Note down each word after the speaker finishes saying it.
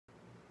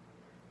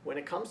when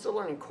it comes to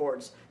learning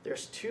chords,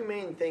 there's two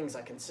main things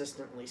I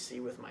consistently see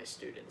with my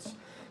students.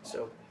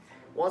 So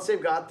once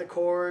they've got the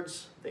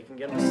chords, they can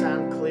get them to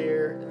sound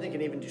clear, and they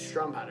can even do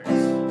strum patterns.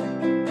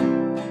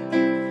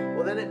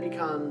 Well, then it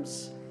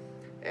becomes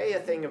a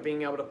thing of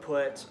being able to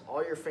put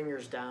all your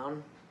fingers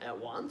down at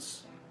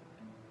once,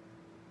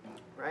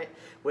 right?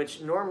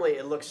 Which normally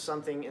it looks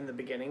something in the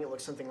beginning, it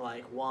looks something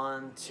like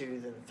 1,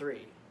 2, then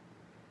 3.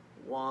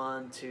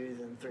 1, 2,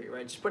 then 3,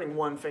 right? Just putting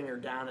one finger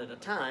down at a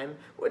time,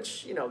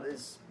 which, you know,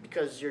 is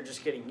because you're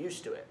just getting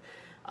used to it.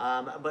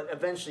 But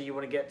eventually you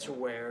want to get to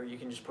where you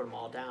can just put them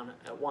all down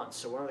at once.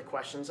 So one of the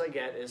questions I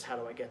get is, how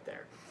do I get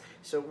there?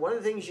 So one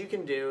of the things you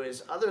can do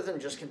is, other than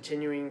just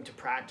continuing to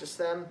practice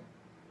them,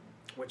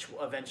 which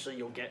eventually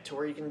you'll get to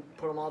where you can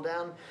put them all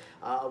down,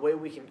 a way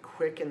we can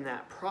quicken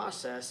that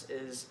process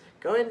is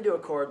go ahead and do a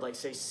chord like,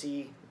 say,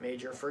 C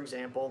major, for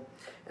example.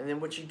 And then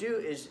what you do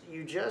is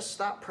you just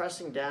stop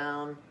pressing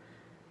down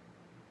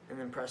and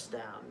then press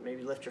down.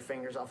 Maybe lift your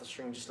fingers off the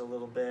string just a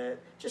little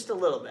bit.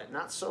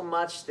 Not so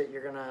much that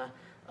you're gonna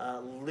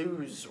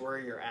lose where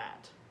you're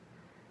at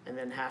and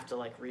then have to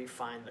like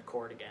refine the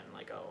chord again,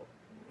 like, oh,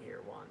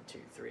 here, 1, 2,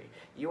 3.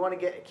 You want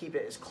to keep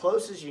it as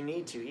close as you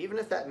need to, even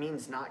if that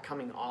means not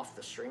coming off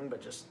the string,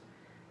 but just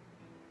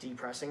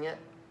depressing it.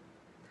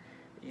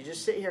 You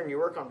just sit here and you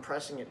work on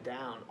pressing it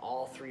down,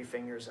 all 3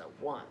 fingers at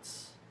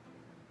once.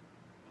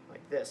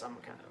 Like this. I'm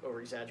kind of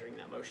over-exaggerating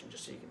that motion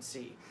just so you can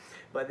see.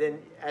 But then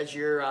as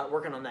you're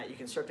working on that, you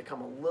can start to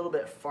come a little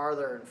bit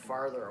farther and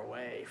farther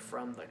away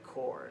from the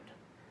chord.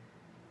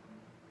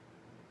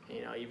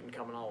 You know, even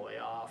coming all the way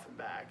off and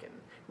back. And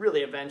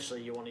really,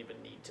 eventually, you won't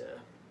even need to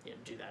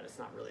do that. It's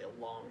not really a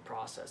long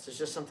process. It's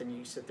just something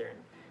you sit there and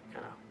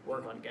kind of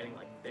work on getting,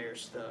 like,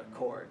 there's the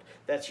chord.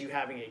 That's you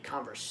having a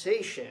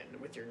conversation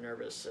with your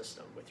nervous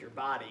system, with your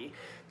body,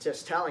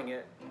 just telling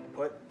it,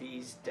 put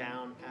these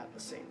down at the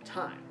same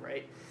time,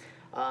 right?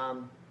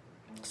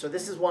 So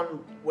this is one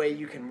way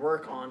you can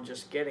work on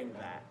just getting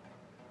that.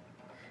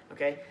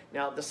 Okay,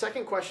 now the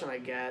second question I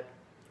get,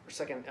 or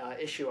second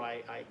issue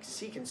I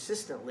see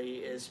consistently,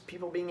 is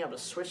people being able to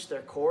switch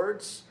their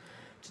chords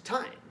to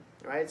time.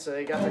 Right, so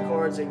they got the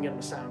chords, they can get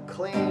them to sound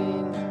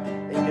clean,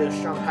 they can do the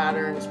strum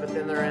patterns, but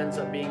then there ends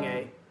up being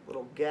a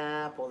little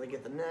gap while they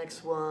get the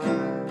next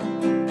one,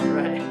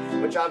 right?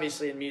 Which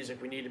obviously in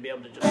music we need to be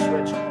able to just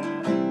switch,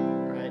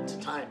 right, to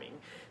timing.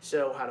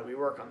 So how do we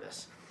work on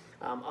this?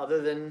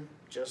 Other than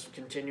just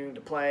continuing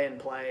to play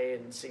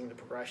and seeing the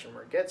progression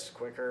where it gets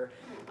quicker,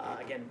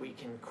 again, we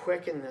can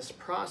quicken this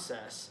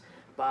process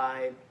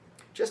by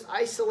just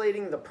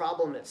isolating the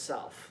problem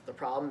itself. The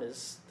problem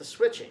is the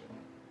switching.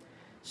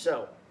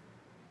 So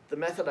the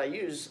method I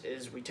use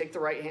is we take the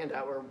right hand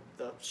out, or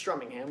the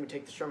strumming hand, we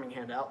take the strumming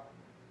hand out,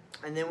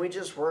 and then we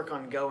just work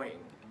on going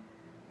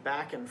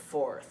back and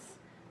forth.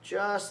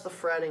 Just the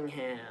fretting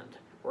hand,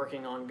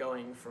 working on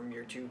going from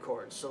your 2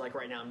 chords. So like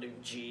right now I'm doing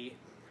G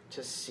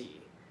to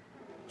C,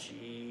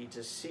 G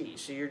to C.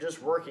 So you're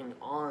just working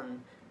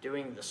on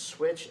doing the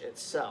switch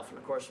itself. And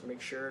of course,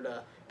 make sure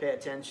to pay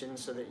attention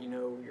so that you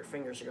know your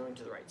fingers are going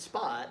to the right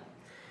spot.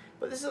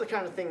 But this is the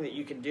kind of thing that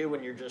you can do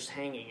when you're just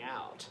hanging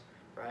out.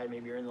 Right?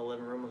 Maybe you're in the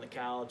living room on the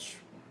couch,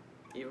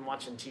 even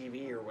watching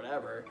TV or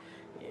whatever.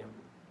 You know,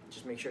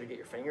 just make sure to get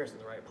your fingers in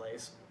the right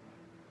place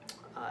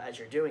as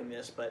you're doing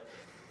this. But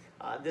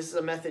this is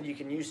a method you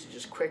can use to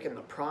just quicken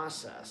the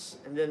process.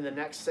 And then the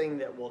next thing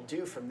that we'll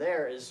do from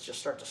there is just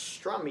start to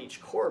strum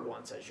each chord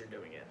once as you're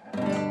doing it.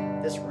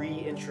 This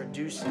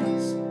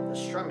reintroduces the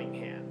strumming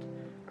hand,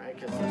 right?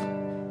 Because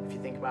if you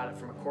think about it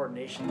from a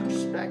coordination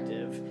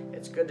perspective,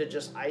 it's good to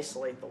just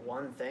isolate the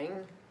one thing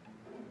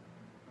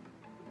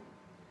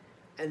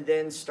and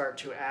then start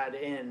to add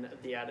in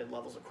the added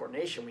levels of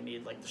coordination we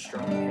need, like the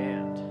strumming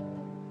hand.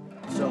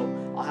 So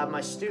I'll have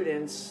my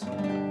students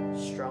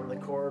strum the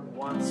chord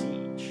once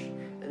each,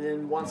 and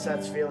then once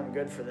that's feeling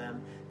good for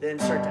them, then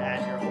start to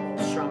add your whole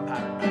strum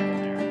pattern back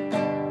in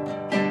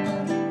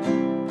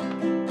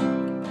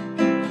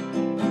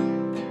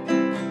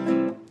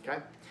there.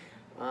 Okay?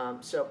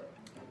 So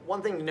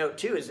one thing to note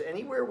too is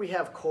anywhere we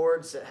have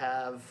chords that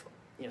have,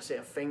 say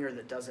a finger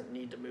that doesn't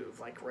need to move,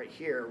 like right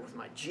here with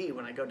my G,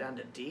 when I go down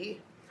to D,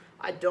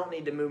 I don't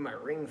need to move my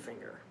ring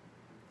finger.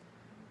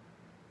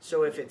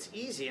 So if it's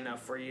easy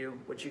enough for you,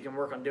 what you can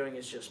work on doing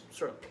is just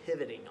sort of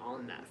pivoting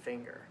on that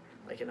finger.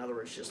 Like, in other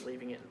words, just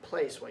leaving it in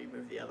place while you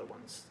move the other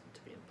ones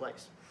to be in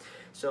place.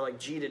 So like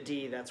G to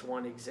D, that's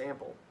one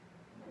example.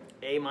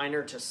 A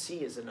minor to C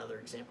is another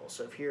example.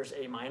 So if here's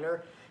A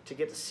minor, to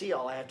get to C,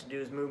 all I have to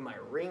do is move my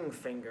ring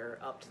finger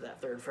up to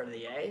that 3rd fret of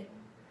the A.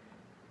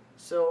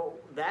 So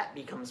that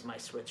becomes my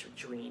switch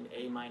between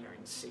A minor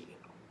and C.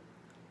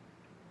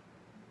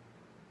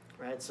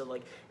 Right? So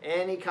like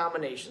any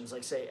combinations,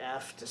 like say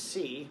F to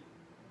C.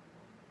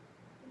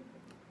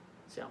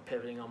 See how I'm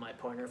pivoting on my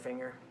pointer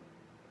finger?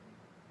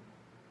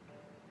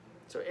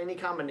 So any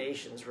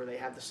combinations where they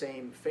have the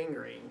same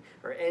fingering,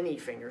 or any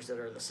fingers that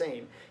are the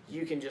same,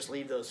 you can just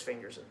leave those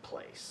fingers in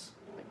place.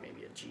 Like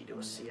maybe a G to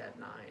a C at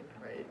 9,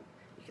 right?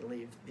 You can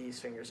leave these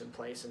fingers in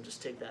place and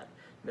just take that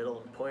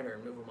middle and pointer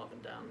and move them up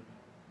and down.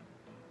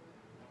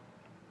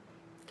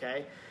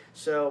 Okay,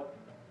 so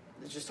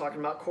it's just talking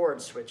about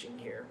chord switching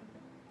here.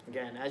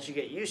 Again, as you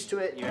get used to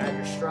it, you add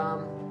your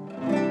strum,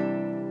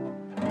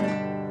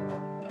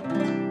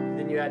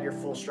 then you add your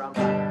full strum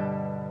pattern.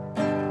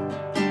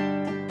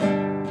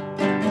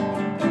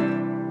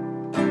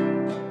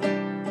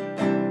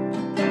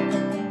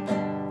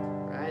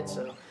 Right,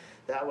 so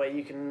that way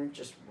you can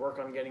just work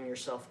on getting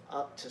yourself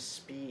up to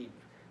speed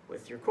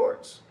with your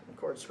chords and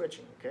chord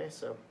switching. Okay,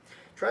 so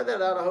try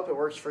that out. I hope it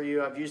works for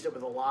you. I've used it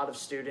with a lot of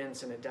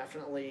students, and it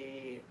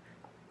definitely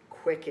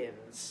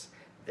quickens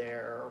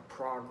their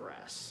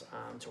progress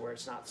to where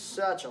it's not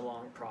such a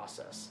long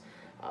process.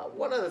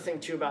 One other thing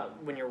too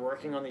about when you're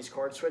working on these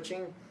chord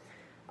switching,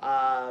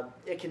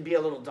 it can be a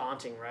little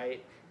daunting,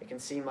 right? It can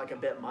seem like a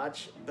bit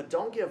much, but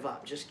don't give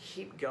up. Just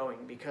keep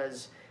going,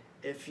 because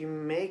if you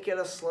make it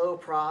a slow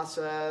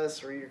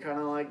process where you're kind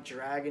of like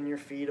dragging your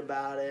feet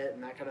about it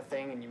and that kind of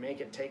thing, and you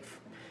make it take,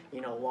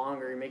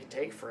 longer, you make it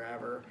take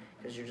forever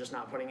because you're just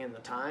not putting in the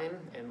time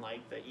and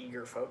like the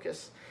eager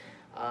focus,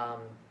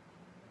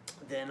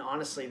 then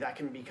honestly that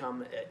can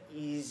become an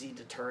easy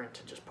deterrent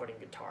to just putting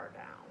guitar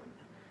down.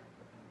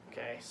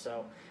 Okay,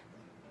 so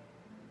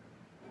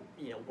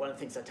one of the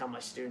things I tell my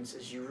students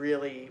is you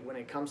really, when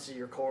it comes to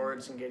your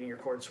chords and getting your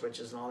chord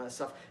switches and all that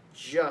stuff,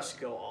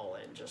 just go all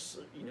in. Just,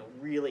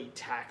 really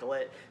tackle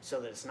it so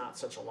that it's not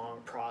such a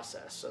long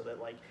process, so that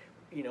like,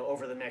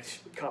 over the next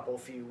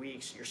few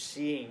weeks, you're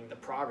seeing the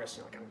progress.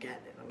 You're like, I'm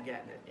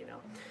getting it,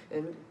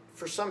 And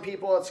for some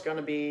people, it's going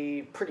to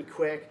be pretty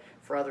quick.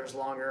 For others,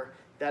 longer.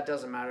 That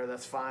doesn't matter.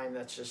 That's fine.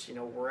 That's just,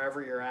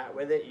 wherever you're at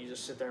with it, you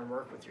just sit there and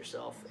work with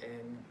yourself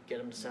and get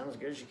them to sound as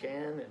good as you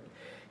can, and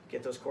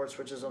get those chord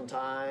switches on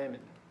time,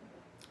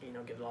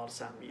 and get it all to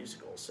sound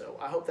musical. So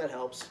I hope that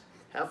helps.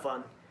 Have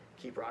fun.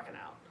 Keep rocking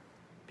out.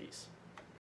 Peace.